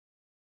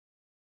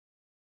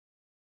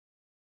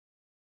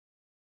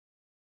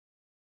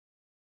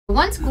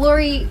Once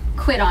Glory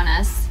quit on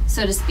us,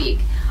 so to speak,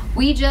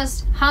 we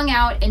just hung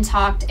out and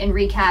talked and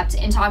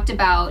recapped and talked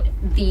about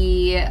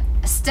the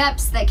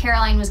steps that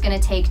Caroline was going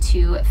to take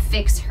to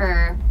fix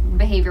her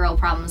behavioral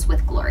problems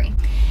with Glory.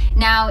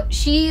 Now,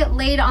 she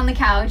laid on the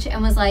couch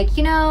and was like,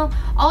 you know,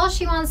 all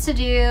she wants to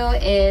do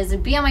is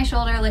be on my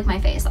shoulder, lick my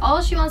face. All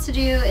she wants to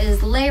do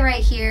is lay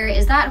right here.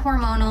 Is that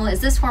hormonal?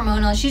 Is this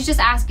hormonal? She's just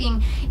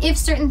asking if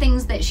certain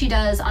things that she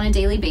does on a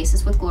daily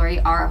basis with Glory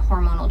are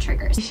hormonal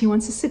triggers. She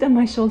wants to sit on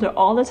my shoulder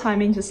all the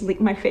time and just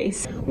lick my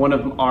face. One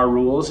of our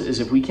rules is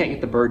if we can't get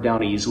the bird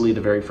down easily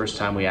the very first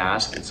time we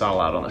ask, it's not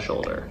allowed on the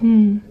shoulder.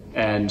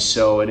 And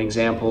so an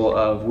example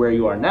of where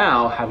you are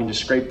now, having to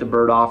scrape the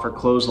bird off or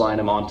clothesline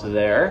him onto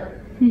there,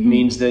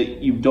 means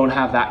that you don't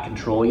have that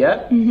control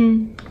yet.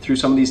 Through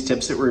some of these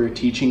tips that we're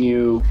teaching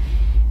you.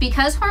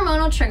 Because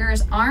hormonal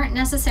triggers aren't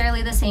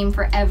necessarily the same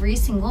for every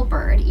single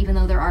bird, even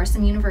though there are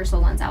some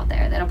universal ones out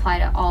there that apply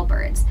to all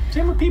birds.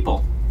 Same with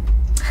people.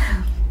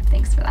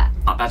 Thanks for that.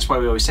 That's why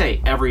we always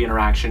say every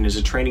interaction is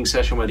a training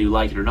session, whether you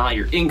like it or not.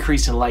 You're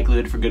increasing the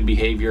likelihood for good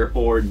behavior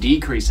or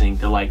decreasing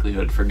the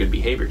likelihood for good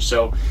behavior.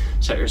 So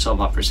set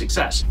yourself up for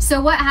success. So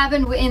what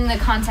happened in the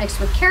context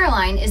with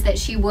Caroline is that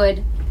she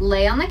would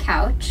lay on the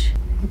couch.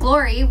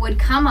 Glory would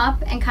come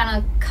up and kind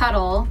of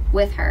cuddle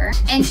with her.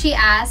 And she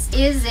asked,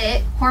 is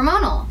it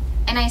hormonal?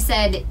 And I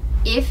said,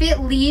 if it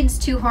leads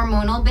to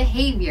hormonal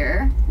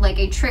behavior, like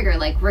a trigger,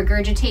 like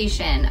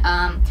regurgitation,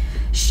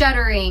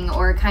 shuddering,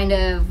 or kind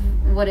of,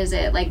 what is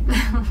it, like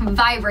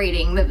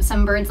vibrating,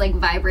 some birds like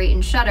vibrate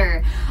and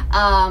shudder.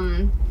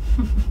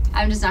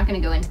 I'm just not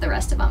going to go into the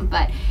rest of them,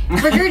 but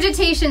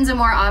regurgitation's a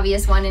more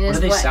obvious one, and what is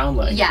do they what sound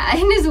like? Yeah,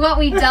 and is what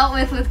we dealt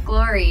with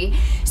Glory.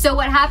 So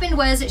what happened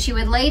was that she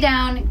would lay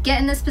down, get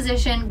in this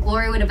position,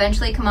 Glory would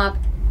eventually come up,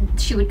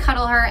 she would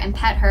cuddle her and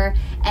pet her,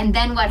 and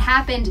then what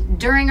happened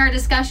during our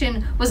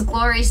discussion was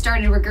Glory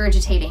started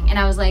regurgitating, and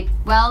I was like,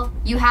 well,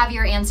 you have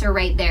your answer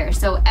right there.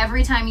 So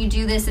every time you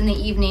do this in the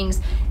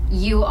evenings,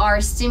 you are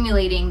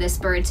stimulating this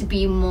bird to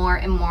be more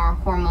and more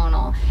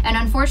hormonal. And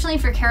unfortunately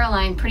for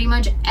Caroline, pretty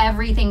much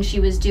everything she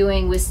was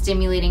doing was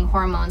stimulating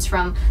hormones,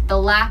 from the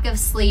lack of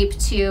sleep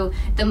to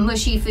the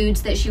mushy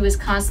foods that she was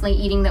constantly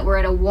eating that were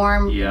at a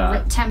warm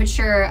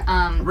temperature.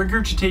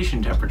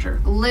 Regurgitation temperature.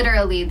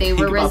 Literally, they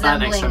were resembling that.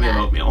 Next time you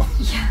have oatmeal.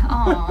 Yeah,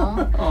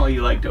 aww. Oh,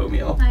 you liked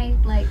oatmeal. I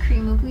like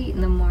cream of wheat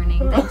in the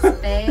morning.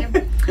 Thanks,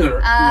 babe.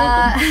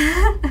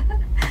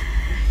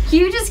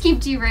 You just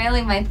keep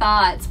derailing my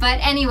thoughts. But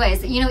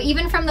anyways, you know,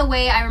 even from the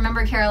way I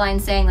remember Caroline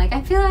saying, like,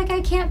 I feel like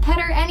I can't pet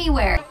her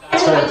anywhere.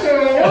 That's not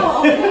true at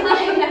all.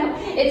 I know.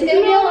 It's going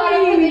to be a lot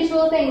of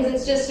habitual things.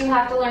 It's just you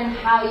have to learn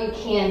how you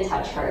can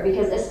touch her.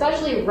 Because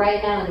especially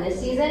right now in this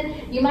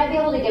season, you might be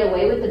able to get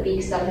away with the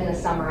beak stuff in the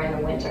summer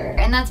and the winter.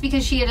 And that's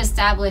because she had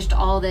established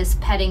all this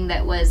petting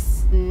that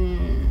was...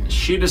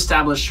 She'd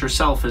established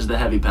herself as the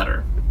heavy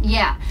petter.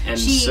 Yeah, and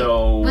she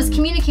was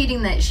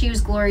communicating that she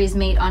was Glory's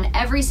mate on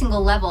every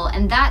single level,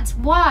 and that's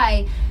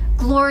why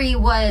Glory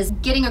was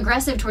getting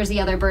aggressive towards the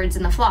other birds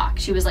in the flock.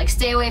 She was like,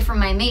 stay away from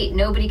my mate,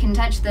 nobody can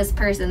touch this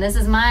person, this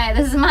is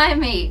my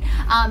mate.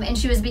 And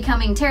she was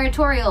becoming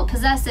territorial,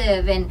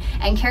 possessive, and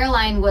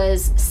Caroline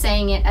was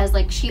saying it as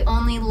like, she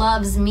only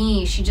loves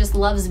me, she just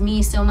loves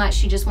me so much,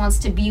 she just wants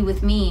to be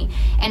with me.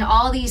 And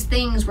all these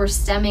things were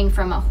stemming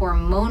from a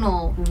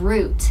hormonal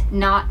root,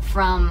 not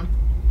from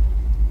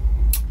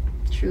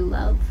true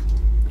love.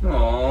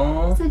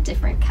 Aww. It's a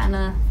different kind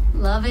of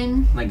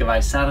loving. Like if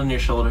I sat on your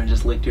shoulder and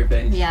just licked your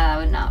face? Yeah,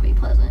 that would not be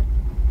pleasant.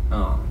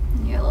 Oh.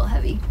 You're a little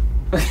heavy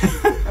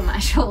on my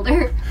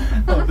shoulder.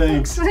 Oh,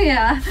 thanks.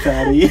 Yeah.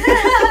 Fatty.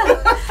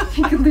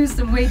 You could lose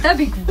some weight. That'd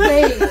be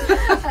great.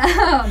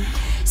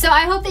 So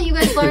I hope that you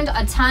guys learned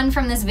a ton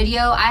from this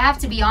video. I have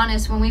to be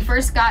honest, when we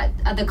first got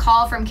the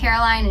call from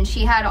Caroline and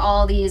she had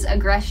all these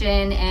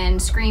aggression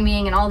and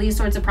screaming and all these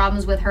sorts of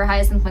problems with her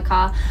hyacinth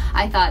macaw,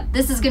 I thought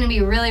this is going to be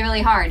really,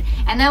 really hard.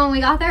 And then when we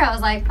got there, I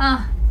was like,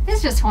 oh,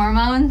 it's just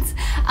hormones.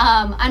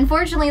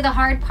 Unfortunately, the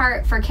hard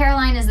part for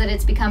Caroline is that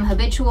it's become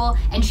habitual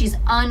and she's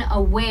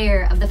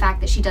unaware of the fact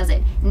that she does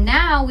it.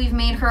 Now we've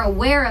made her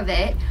aware of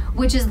it,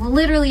 which is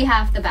literally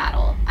half the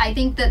battle. I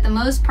think that the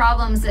most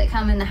problems that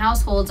come in the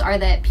households are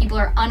that people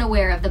are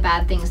unaware of the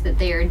bad things that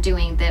they are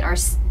doing that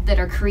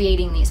are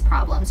creating these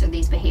problems or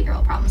these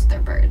behavioral problems with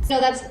their birds.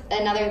 No, that's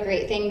another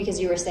great thing, because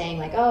you were saying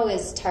like, oh,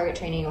 is target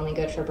training only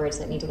good for birds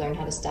that need to learn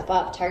how to step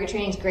up? Target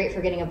training is great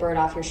for getting a bird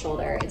off your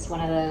shoulder. It's one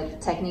of the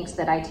techniques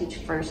that I teach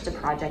first to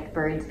project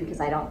birds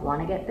because I don't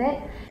want to get bit.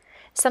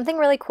 Something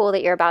really cool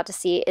that you're about to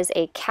see is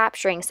a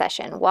capturing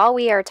session. While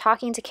we are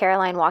talking to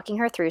Caroline, walking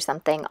her through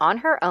something, on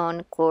her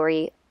own,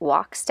 Glory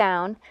walks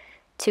down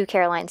to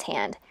Caroline's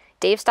hand.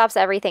 Dave stops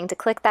everything to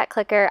click that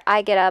clicker.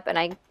 I get up and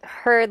I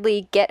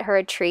hurriedly get her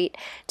a treat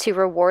to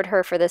reward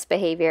her for this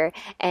behavior.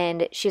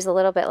 And she's a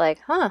little bit like,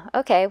 huh,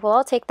 okay, well,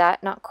 I'll take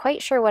that. Not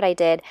quite sure what I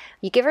did.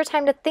 You give her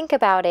time to think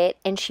about it,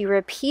 and she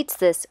repeats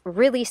this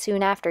really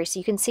soon after. So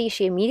you can see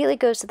she immediately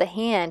goes to the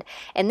hand,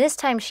 and this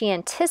time she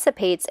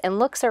anticipates and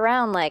looks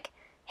around like,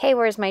 hey,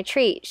 where's my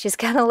treat? She's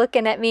kind of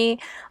looking at me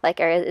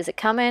like, is it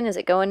coming? Is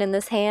it going in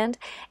this hand?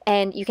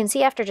 And you can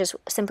see after just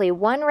simply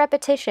one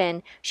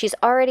repetition, she's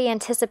already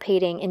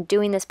anticipating and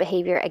doing this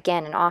behavior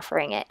again and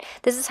offering it.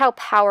 This is how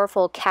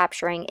powerful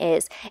capturing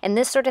is. And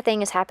this sort of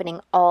thing is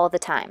happening all the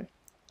time.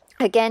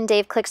 Again,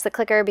 Dave clicks the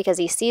clicker because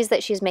he sees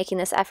that she's making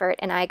this effort,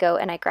 and I go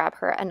and I grab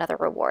her another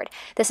reward.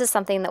 This is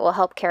something that will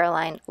help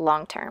Caroline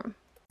long term.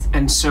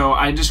 And so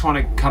I just want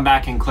to come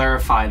back and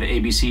clarify the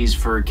ABCs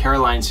for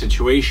Caroline's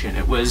situation.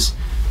 It was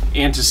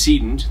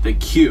antecedent, the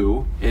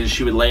cue is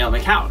she would lay on the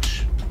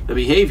couch. The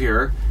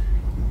behavior,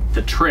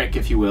 the trick,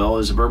 if you will,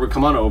 is a bird would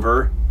come on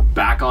over,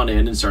 back on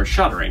in and start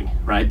shuddering,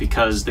 right?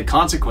 Because the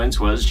consequence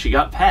was she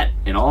got pet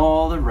in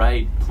all the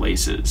right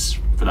places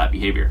for that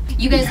behavior.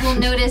 You guys will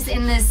notice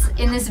in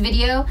this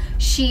video,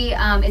 she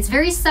it's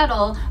very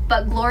subtle,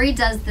 but Glory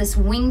does this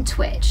wing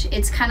twitch.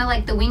 It's kind of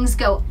like the wings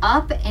go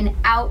up and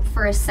out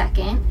for a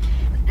second.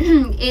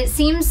 It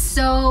seems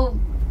so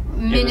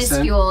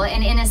minuscule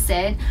and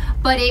innocent,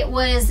 but it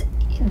was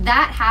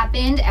that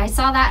happened. I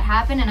saw that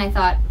happen and I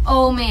thought,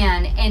 oh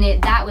man,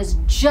 and that was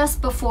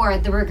just before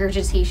the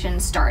regurgitation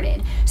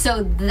started.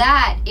 So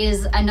that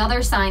is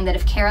another sign that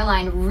if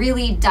Caroline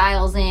really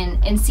dials in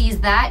and sees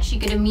that, she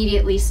could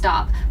immediately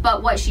stop.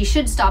 But what she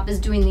should stop is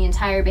doing the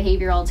entire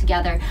behavior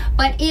altogether.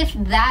 But if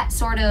that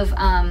sort of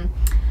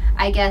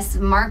I guess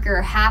marker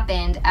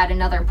happened at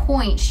another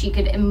point, she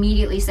could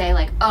immediately say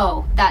like,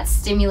 oh, that's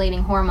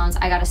stimulating hormones,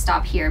 I gotta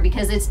stop here,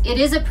 because it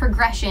is a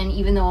progression,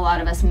 even though a lot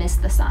of us miss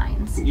the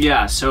signs.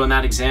 Yeah, so in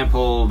that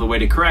example, the way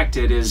to correct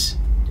it is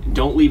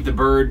don't leave the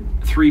bird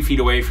 3 feet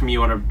away from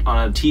you on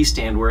a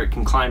T-stand where it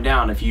can climb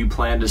down if you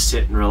plan to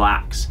sit and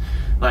relax.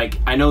 Like,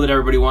 I know that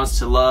everybody wants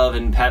to love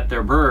and pet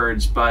their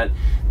birds, but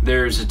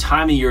there's a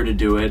time of year to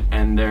do it,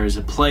 and there's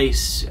a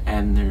place,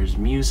 and there's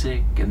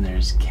music, and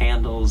there's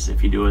candles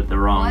if you do it the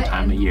wrong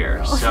time of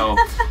year. So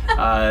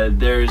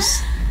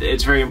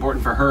it's very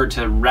important for her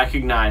to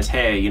recognize,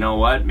 hey, you know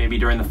what, maybe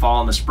during the fall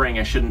and the spring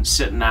I shouldn't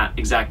sit in that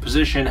exact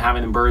position,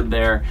 having the bird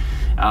there.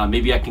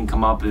 Maybe I can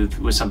come up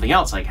with something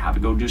else, like have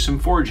it go do some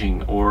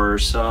foraging or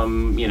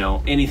some, you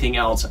know, anything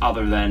else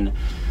other than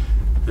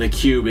the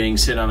cue being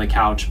sit on the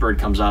couch, bird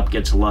comes up,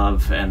 gets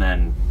love, and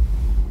then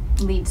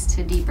leads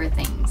to deeper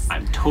things.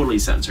 I'm totally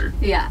censored.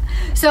 Yeah.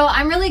 So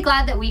I'm really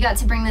glad that we got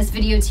to bring this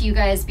video to you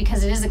guys,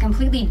 because it is a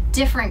completely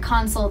different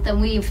consult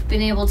than we've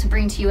been able to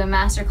bring to you in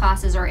master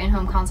classes or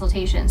in-home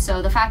consultations.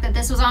 So the fact that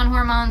this was on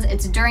hormones,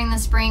 it's during the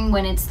spring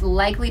when it's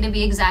likely to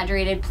be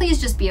exaggerated.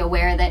 Please just be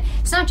aware that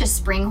it's not just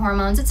spring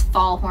hormones, it's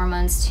fall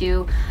hormones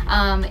too.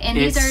 And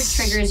these are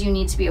triggers you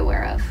need to be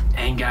aware of.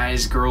 And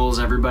guys, girls,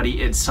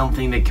 everybody, it's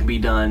something that can be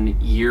done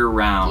year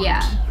round.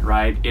 Yeah.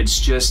 Right?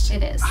 It's just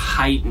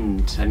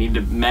heightened. I need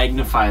to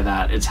magnify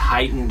that. It's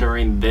heightened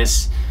during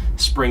this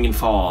spring and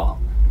fall,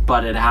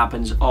 but it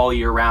happens all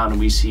year round, and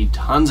we see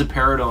tons of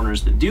parrot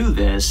owners that do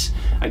this,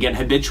 again,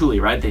 habitually,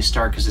 right? They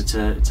start because it's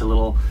a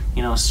little,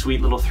 you know,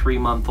 sweet little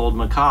 3-month-old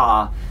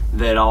macaw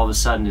that all of a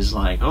sudden is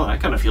like, oh, that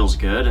kind of feels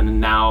good,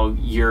 and now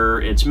you're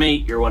its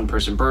mate, you're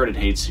one-person bird, it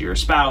hates your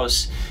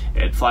spouse,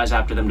 it flies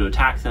after them to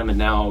attack them, and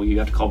now you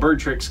have to call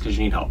BirdTricks because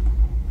you need help.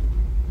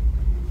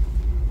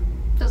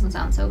 Doesn't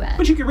sound so bad.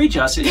 But you can reach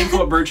us at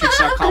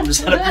info@birdtricks.com to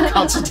set up your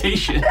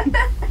consultation.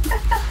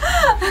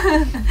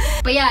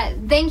 But yeah,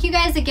 thank you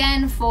guys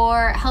again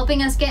for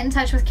helping us get in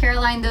touch with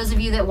Caroline. Those of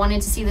you that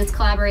wanted to see this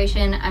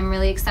collaboration, I'm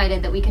really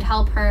excited that we could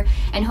help her,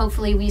 and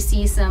hopefully we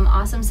see some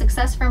awesome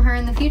success from her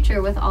in the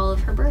future with all of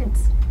her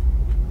birds.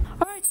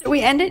 All right, so we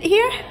end it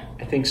here?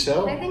 I think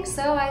so. I think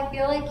so. I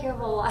feel like you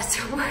have a lot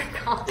to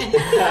work on.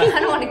 I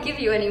don't want to give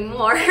you any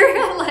more.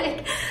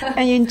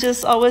 And you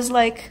just always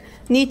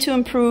need to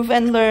improve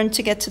and learn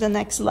to get to the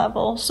next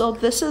level. So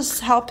this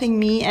is helping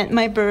me and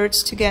my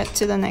birds to get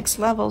to the next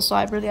level. So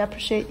I really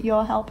appreciate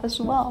your help as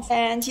well.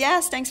 And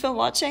yes, thanks for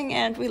watching,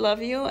 and we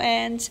love you.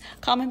 And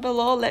comment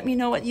below, let me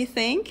know what you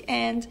think.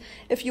 And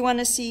if you want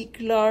to see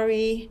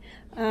Glory,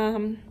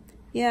 going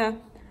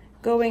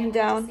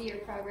down. See your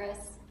progress.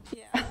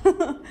 Yeah.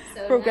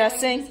 So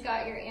progressing. Now you just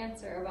got your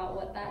answer about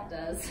what that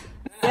does.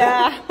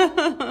 Yeah.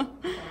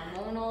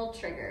 Hormonal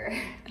trigger.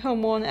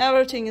 Hormone,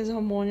 everything is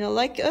hormonal,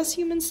 like us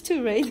humans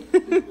too, right?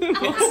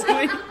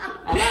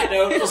 On that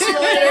note, we'll see you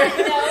later.